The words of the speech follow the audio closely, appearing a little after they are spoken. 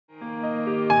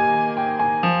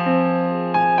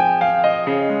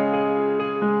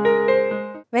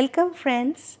Welcome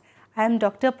friends, I am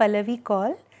Dr. Palavi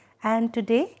Kaul and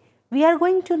today we are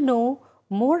going to know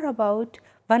more about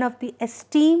one of the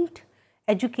esteemed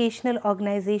educational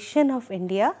organization of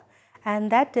India,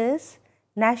 and that is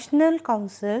National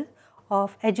Council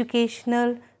of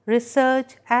Educational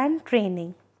Research and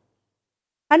Training.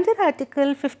 Under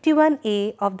Article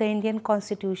 51A of the Indian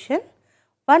Constitution,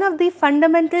 one of the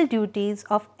fundamental duties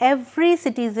of every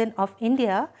citizen of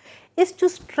India is to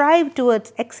strive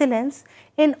towards excellence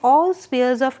in all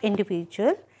spheres of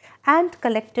individual and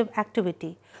collective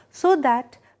activity, so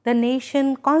that the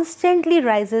nation constantly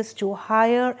rises to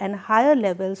higher and higher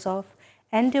levels of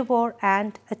endeavor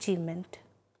and achievement.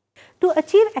 To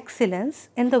achieve excellence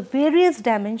in the various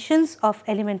dimensions of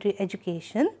elementary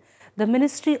education, the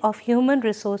Ministry of Human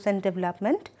Resource and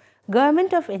Development,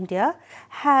 Government of India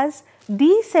has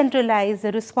decentralized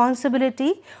the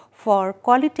responsibility for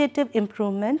qualitative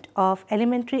improvement of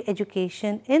elementary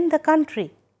education in the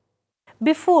country.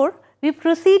 Before we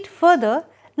proceed further,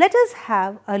 let us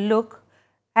have a look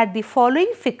at the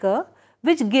following figure,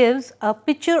 which gives a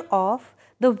picture of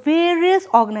the various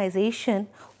organizations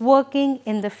working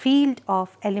in the field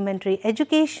of elementary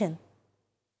education.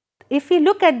 If we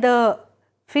look at the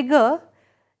figure,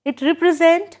 it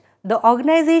represents the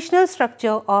organizational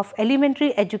structure of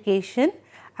elementary education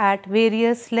at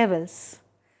various levels.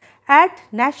 At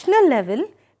national level,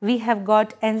 we have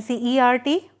got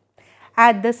NCERT.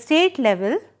 At the state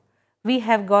level, we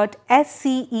have got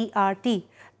SCERT,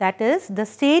 that is the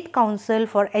State Council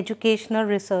for Educational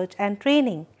Research and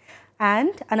Training,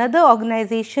 and another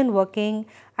organization working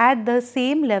at the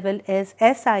same level is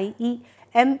SIEMET.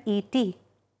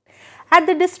 At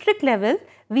the district level,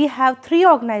 we have three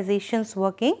organizations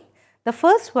working. The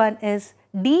first one is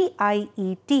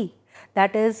D.El.Ed,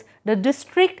 that is the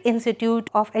District Institute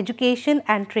of Education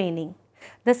and Training.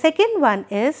 The second one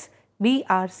is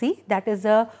BRC, that is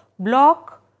the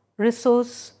Block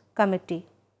Resource Committee.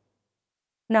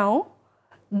 Now,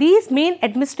 these main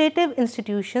administrative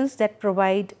institutions that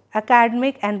provide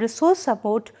academic and resource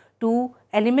support to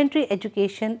elementary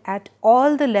education at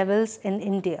all the levels in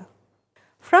India.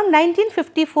 From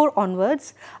 1954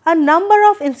 onwards, a number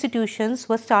of institutions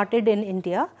were started in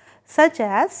India, such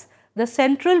as the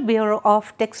Central Bureau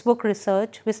of Textbook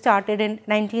Research, which started in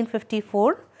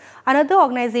 1954. Another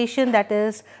organization, that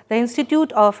is the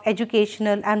Institute of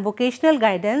Educational and Vocational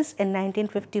Guidance in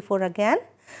 1954 again.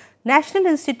 National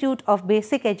Institute of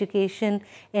Basic Education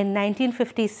in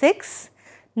 1956.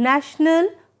 National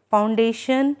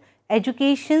Foundation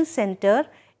Education Center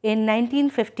in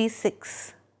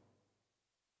 1956.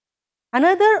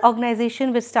 Another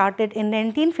organization which started in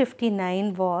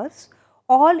 1959 was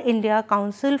All India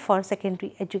Council for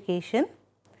Secondary Education.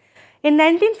 In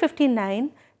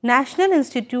 1959, National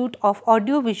Institute of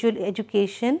Audiovisual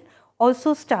Education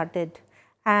also started,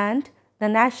 and the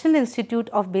National Institute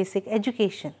of Basic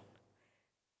Education.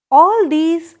 All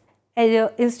these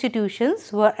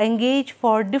institutions were engaged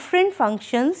for different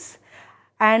functions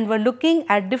and were looking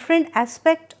at different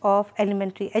aspects of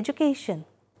elementary education.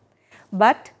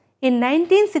 But in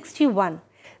 1961,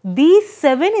 these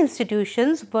 7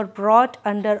 institutions were brought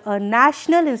under a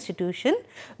national institution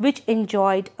which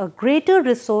enjoyed a greater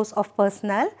resource of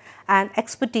personnel and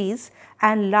expertise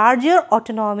and larger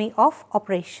autonomy of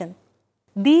operation.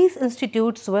 These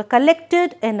institutes were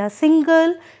collected in a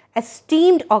single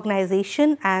esteemed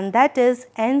organization, and that is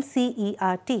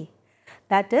NCERT,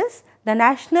 that is the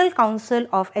National Council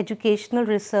of Educational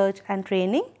Research and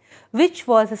Training, which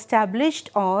was established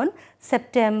on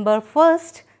September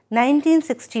 1st,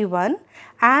 1961,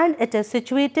 and it is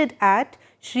situated at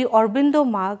Sri Aurobindo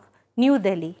Marg, New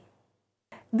Delhi.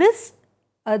 This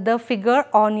the figure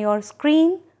on your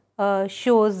screen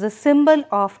shows the symbol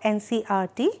of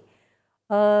NCERT.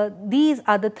 These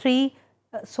are the 3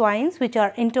 swines which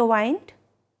are intertwined.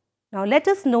 Now let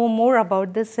us know more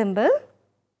about this symbol.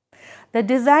 The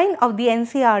design of the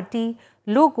NCERT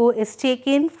logo is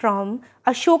taken from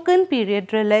Ashokan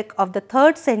period relic of the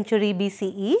 3rd century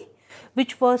BCE,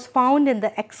 which was found in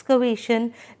the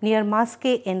excavation near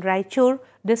Maske in Raichur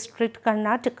district,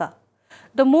 Karnataka.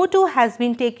 The motto has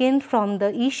been taken from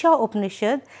the Isha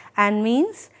Upanishad and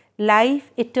means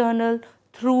life eternal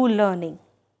through learning.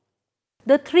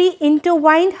 The 3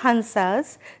 intertwined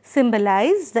hansas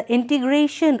symbolize the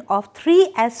integration of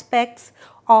 3 aspects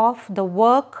of the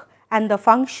work and the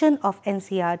function of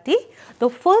NCERT. The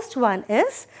first one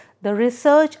is the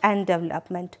research and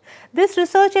development. This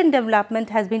research and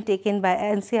development has been taken by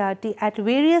NCERT at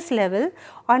various levels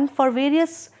and for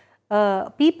various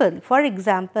people. For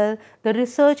example, the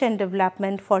research and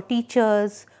development for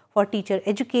teachers, for teacher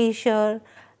education,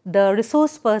 the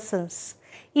resource persons.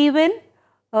 Even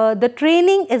the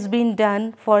training is being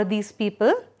done for these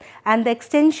people and the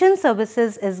extension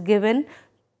services is given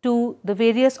to the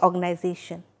various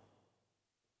organizations.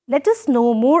 Let us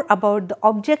know more about the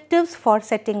objectives for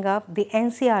setting up the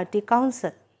NCERT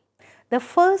Council. The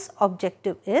first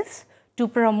objective is to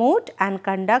promote and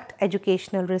conduct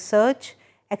educational research,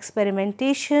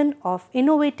 experimentation of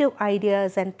innovative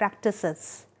ideas and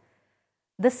practices.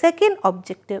 The second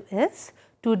objective is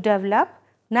to develop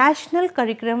National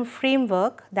Curriculum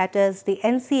Framework, that is the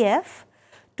NCF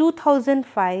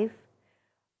 2005.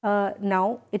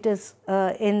 Now it is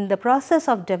in the process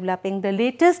of developing the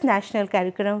latest National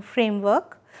Curriculum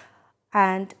Framework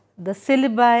and the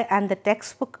syllabi and the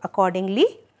textbook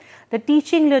accordingly, the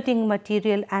teaching learning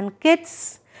material and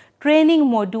kits, training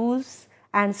modules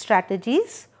and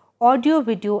strategies, audio,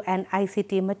 video and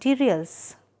ICT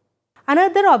materials.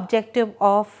 Another objective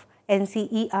of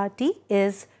NCERT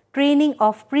is training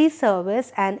of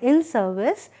pre-service and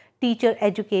in-service teacher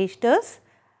educators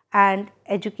and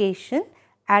education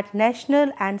at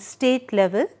national and state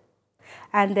level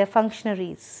and their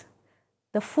functionaries.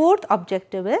 The fourth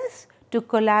objective is to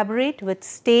collaborate with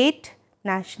state,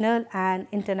 national and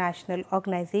international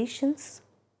organizations.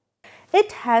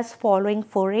 It has following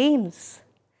four aims.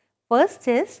 First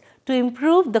is to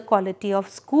improve the quality of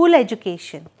school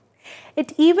education.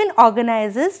 It even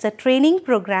organizes the training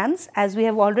programs, as we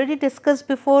have already discussed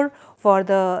before, for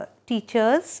the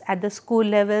teachers at the school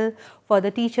level, for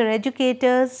the teacher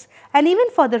educators and even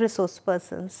for the resource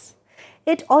persons.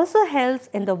 It also helps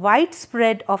in the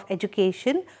widespread of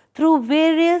education through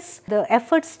various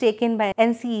efforts taken by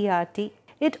NCERT.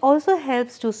 It also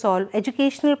helps to solve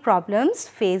educational problems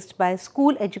faced by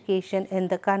school education in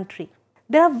the country.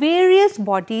 There are various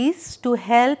bodies to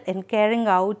help in carrying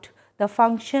out the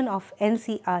function of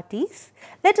NCERTs.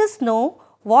 Let us know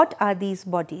what are these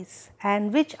bodies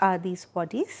and which are these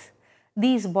bodies.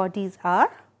 These bodies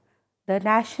are the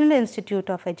National Institute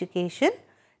of Education,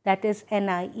 that is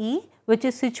NIE, which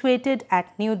is situated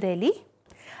at New Delhi.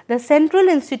 The Central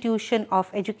Institution of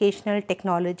Educational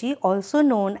Technology, also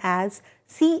known as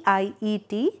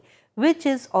CIET, which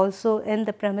is also in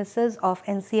the premises of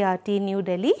NCERT New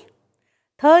Delhi.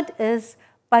 Third is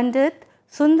Pandit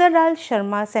Sundarlal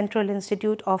Sharma Central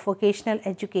Institute of Vocational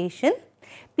Education,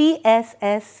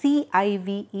 PSSCIVE,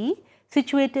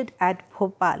 situated at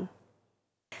Bhopal.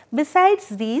 Besides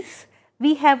these,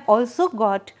 we have also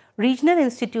got Regional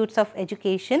Institutes of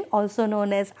Education, also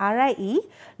known as RIE,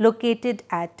 located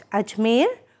at Ajmer,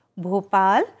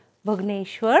 Bhopal,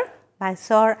 Bhubaneswar,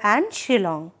 Mysore and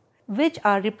Shillong, which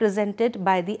are represented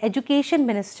by the Education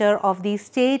Minister of these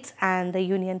states and the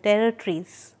Union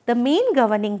Territories. The main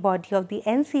governing body of the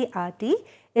NCERT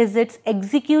is its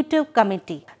Executive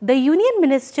Committee. The Union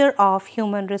Minister of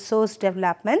Human Resource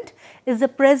Development is the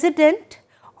President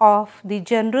of the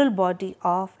General Body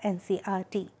of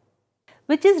NCERT,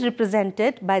 which is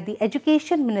represented by the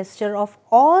Education Minister of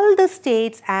all the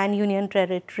states and Union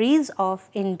Territories of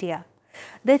India.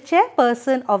 The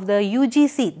chairperson of the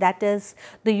UGC, that is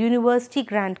the University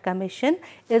Grant Commission,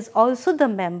 is also the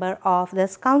member of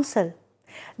this council.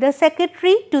 The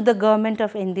Secretary to the Government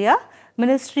of India,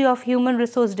 Ministry of Human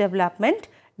Resource Development,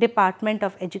 Department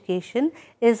of Education,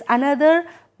 is another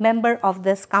member of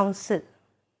this council.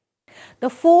 The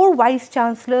four Vice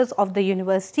Chancellors of the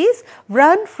universities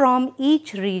run from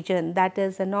each region, that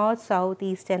is the North, South,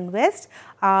 East and West,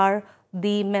 are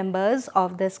the members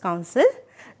of this council.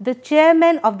 The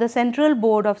Chairman of the Central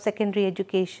Board of Secondary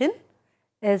Education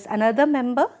is another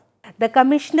member. The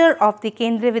Commissioner of the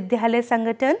Kendriya Vidyalaya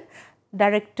Sangathan,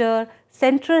 Director,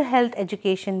 Central Health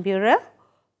Education Bureau,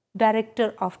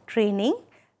 Director of Training,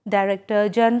 Director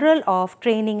General of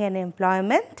Training and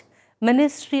Employment,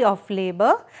 Ministry of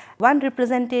Labour, one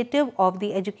representative of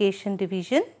the Education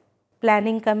Division,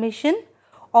 Planning Commission,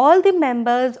 all the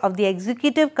members of the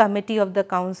Executive Committee of the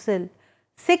Council,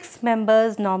 6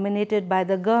 members nominated by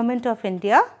the Government of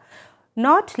India,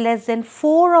 not less than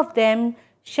 4 of them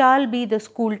shall be the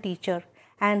school teacher,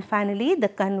 and finally the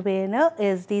convener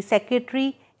is the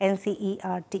Secretary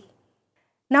NCERT.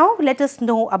 Now let us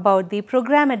know about the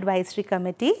Program Advisory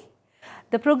Committee.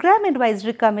 The Program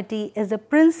Advisory Committee is the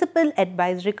principal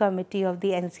advisory committee of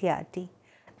the NCERT.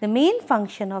 The main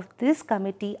function of this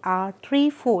committee are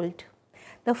threefold.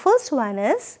 The first one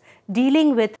is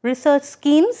dealing with research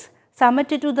schemes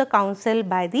submitted to the council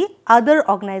by the other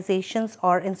organizations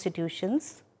or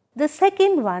institutions. The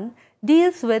second one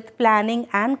deals with planning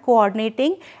and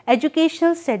coordinating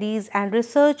educational studies and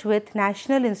research with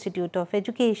National Institute of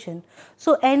Education.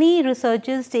 So, any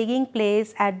researches taking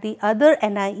place at the other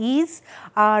NIEs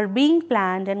are being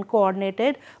planned and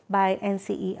coordinated by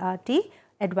NCERT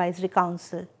Advisory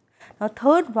Council. Now,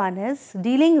 third one is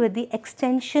dealing with the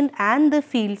extension and the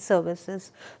field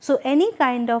services. So, any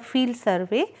kind of field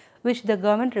survey which the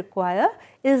government require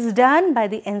is done by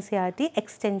the NCERT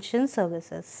extension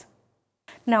services.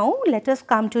 Now, let us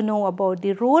come to know about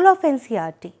the role of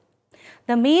NCERT.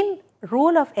 The main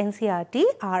role of NCERT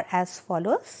are as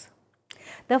follows.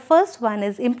 The first one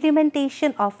is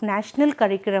implementation of National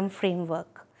Curriculum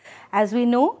Framework. As we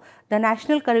know, the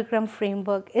National Curriculum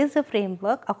Framework is a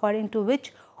framework according to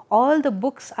which all the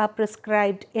books are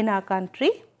prescribed in our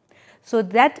country. So,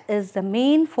 that is the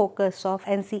main focus of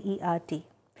NCERT.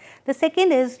 The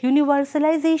second is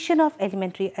universalization of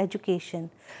elementary education.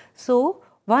 So,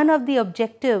 one of the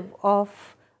objective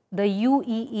of the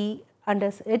UEE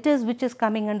which is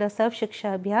coming under Sarv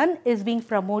Shiksha Abhiyan is being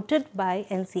promoted by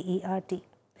NCERT.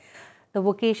 The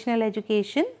vocational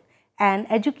education and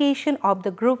education of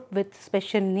the group with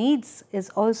special needs is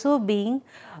also being,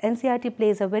 NCERT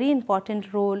plays a very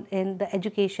important role in the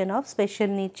education of special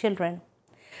need children.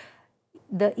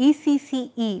 The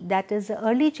ECCE, that is the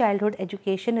early childhood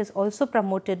education, is also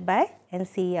promoted by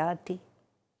NCERT.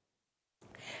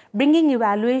 Bringing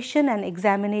evaluation and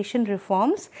examination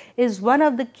reforms is one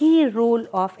of the key role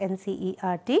of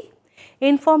NCERT.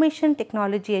 Information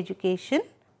technology education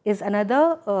is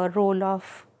another role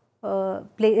of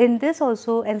in this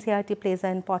also NCERT plays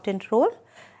an important role,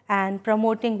 and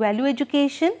promoting value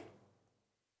education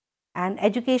and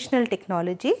educational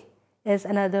technology is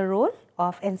another role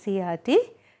of NCERT.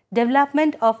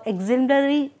 Development of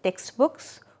exemplary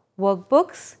textbooks,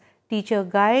 workbooks, teacher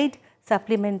guide,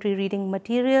 supplementary reading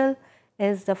material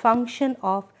is the function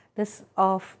of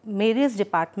various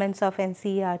departments of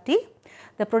NCERT.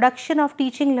 The production of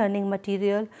teaching learning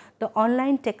material, the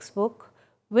online textbook,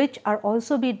 which are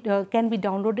also can be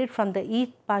downloaded from the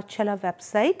e-Pathshala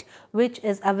website, which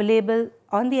is available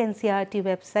on the NCERT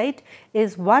website,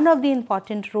 is one of the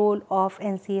important role of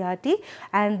NCERT,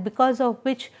 and because of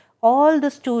which all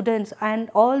the students and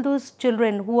all those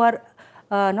children who are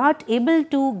not able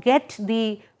to get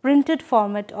the printed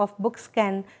format of books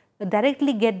can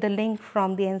directly get the link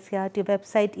from the NCERT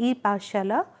website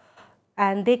e-Pathshala,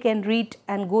 and they can read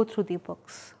and go through the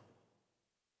books.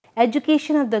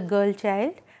 Education of the girl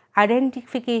child,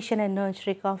 identification and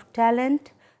nurturing of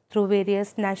talent through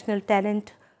various national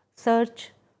talent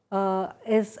search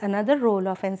is another role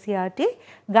of NCERT.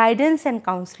 Guidance and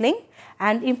counseling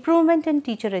and improvement in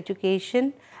teacher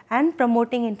education and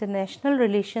promoting international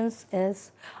relations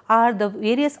are the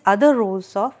various other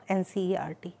roles of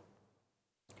NCERT.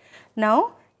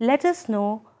 Now, let us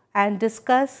know and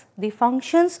discuss the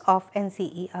functions of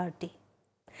NCERT.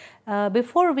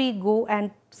 Before we go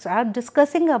and start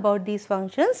discussing about these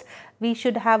functions, we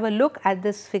should have a look at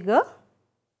this figure.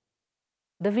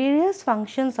 The various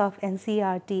functions of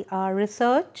NCERT are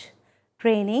research,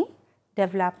 training,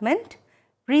 development,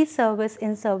 pre-service,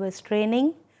 in-service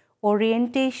training,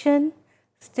 orientation,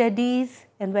 studies,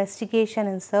 investigation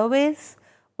and surveys,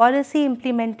 policy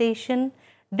implementation,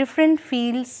 different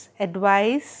fields,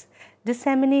 advice,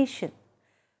 dissemination.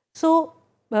 So,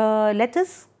 let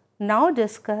us now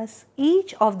discuss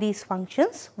each of these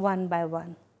functions one by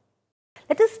one.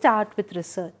 Let us start with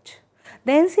research.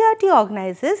 The NCERT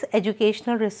organizes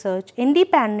educational research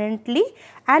independently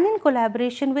and in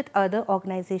collaboration with other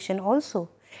organizations also.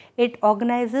 It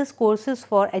organizes courses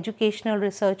for educational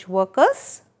research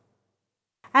workers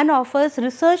and offers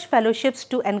research fellowships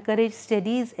to encourage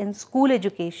studies in school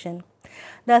education.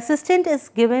 The assistant is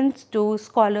given to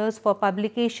scholars for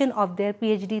publication of their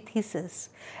PhD thesis.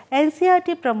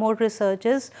 NCERT promotes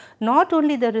researches, not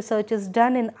only the researches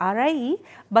done in RIE,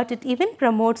 but it even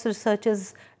promotes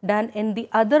researches done in the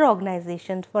other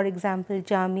organizations, for example,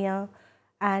 Jamia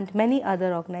and many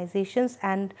other organizations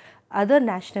and other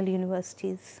national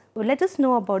universities. Let us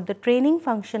know about the training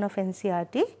function of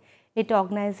NCERT. It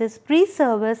organizes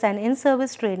pre-service and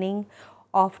in-service training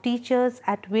of teachers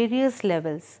at various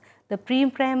levels: the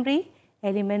pre-primary,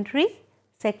 elementary,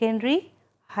 secondary,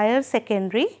 higher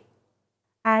secondary,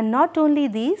 and not only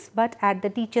these, but at the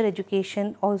teacher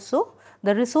education also.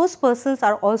 The resource persons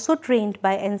are also trained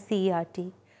by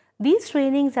NCERT. These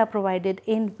trainings are provided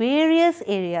in various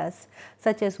areas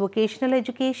such as vocational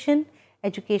education,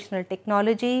 educational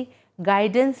technology,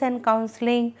 guidance and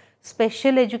counseling,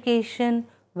 special education,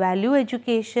 value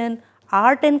education,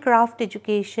 art and craft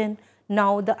education.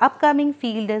 Now, the upcoming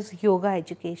field is yoga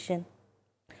education,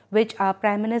 which our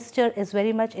Prime Minister is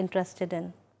very much interested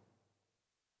in.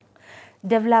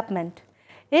 Development.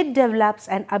 It develops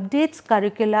and updates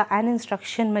curricula and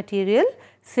instruction material,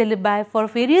 syllabi for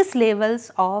various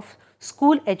levels of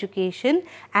school education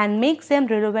and makes them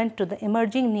relevant to the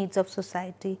emerging needs of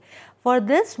society. For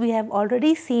this, we have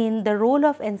already seen the role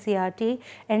of NCERT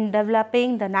in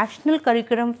developing the national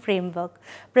curriculum framework.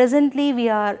 Presently, we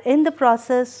are in the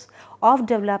process of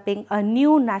developing a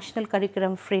new national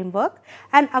curriculum framework,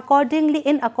 and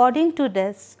according to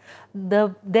this,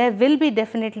 there will be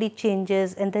definitely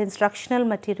changes in the instructional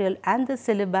material and the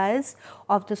syllabus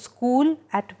of the school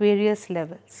at various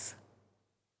levels.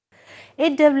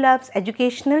 It develops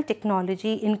educational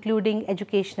technology including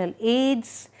educational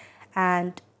aids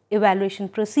and evaluation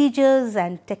procedures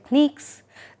and techniques.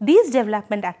 These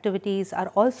development activities are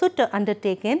also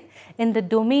undertaken in the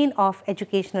domain of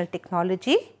educational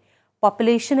technology,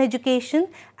 population education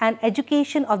and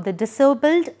education of the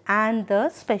disabled and the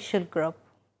special group.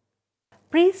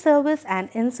 Pre-service and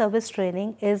in-service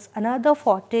training is another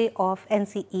forte of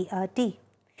NCERT.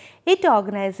 It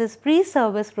organizes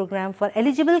pre-service program for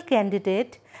eligible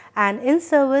candidate and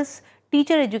in-service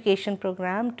teacher education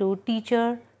program to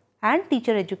teacher and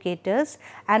teacher educators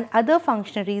and other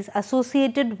functionaries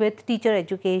associated with teacher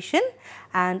education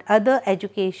and other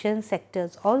education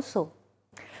sectors also.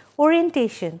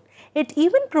 Orientation. It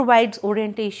even provides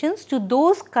orientations to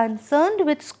those concerned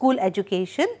with school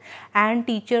education and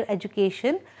teacher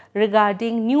education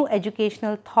regarding new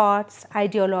educational thoughts,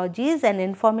 ideologies and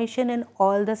information in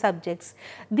all the subjects.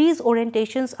 These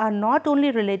orientations are not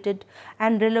only related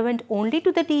and relevant only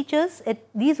to the teachers,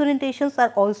 these orientations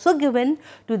are also given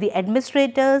to the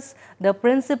administrators, the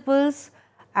principals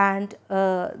and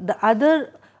the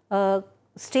other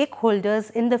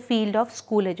stakeholders in the field of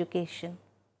school education.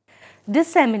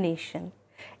 Dissemination.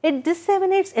 It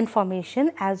disseminates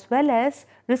information as well as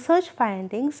research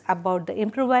findings about the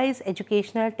improvised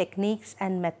educational techniques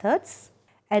and methods.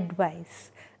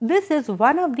 Advice. This is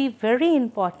one of the very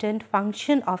important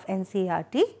function of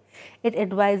NCERT. It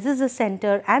advises the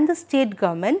center and the state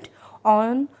government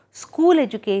on school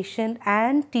education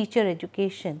and teacher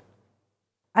education.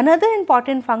 Another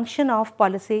important function of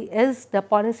policy is the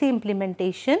policy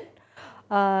implementation.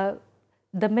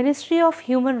 The Ministry of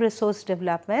Human Resource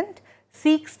Development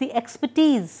seeks the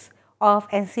expertise of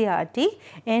NCERT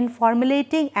in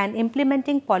formulating and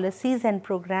implementing policies and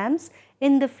programs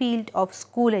in the field of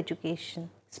school education,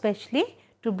 especially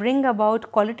to bring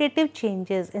about qualitative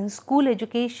changes in school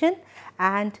education,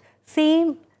 and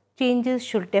same changes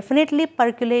should definitely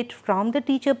percolate from the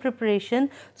teacher preparation.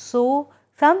 So,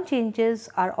 some changes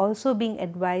are also being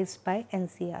advised by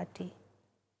NCERT.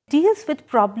 Deals with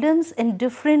problems in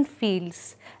different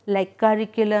fields like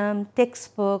curriculum,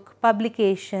 textbook,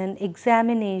 publication,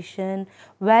 examination,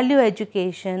 value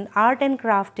education, art and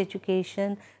craft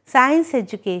education, science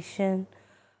education,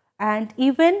 and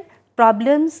even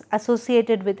problems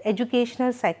associated with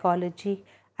educational psychology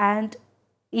and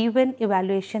even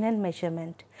evaluation and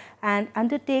measurement, and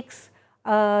undertakes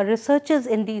researches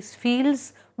in these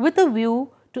fields with a view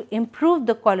to improve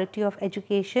the quality of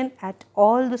education at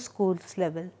all the schools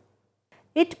level.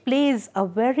 It plays a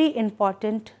very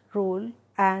important role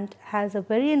and has a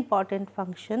very important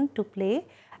function to play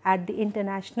at the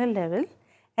international level.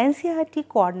 NCERT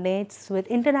coordinates with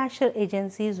international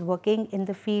agencies working in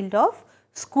the field of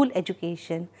school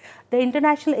education. The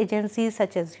international agencies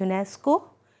such as UNESCO,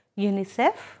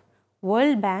 UNICEF,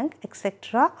 World Bank,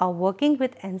 etc. are working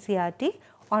with NCERT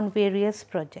on various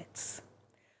projects.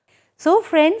 So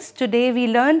friends, today we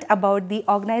learned about the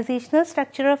organizational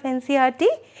structure of NCERT.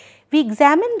 We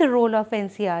examined the role of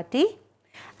NCERT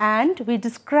and we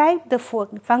described the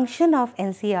function of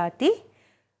NCERT.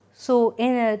 So,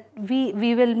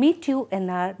 we will meet you in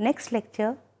our next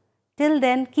lecture. Till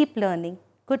then, keep learning.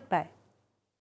 Goodbye.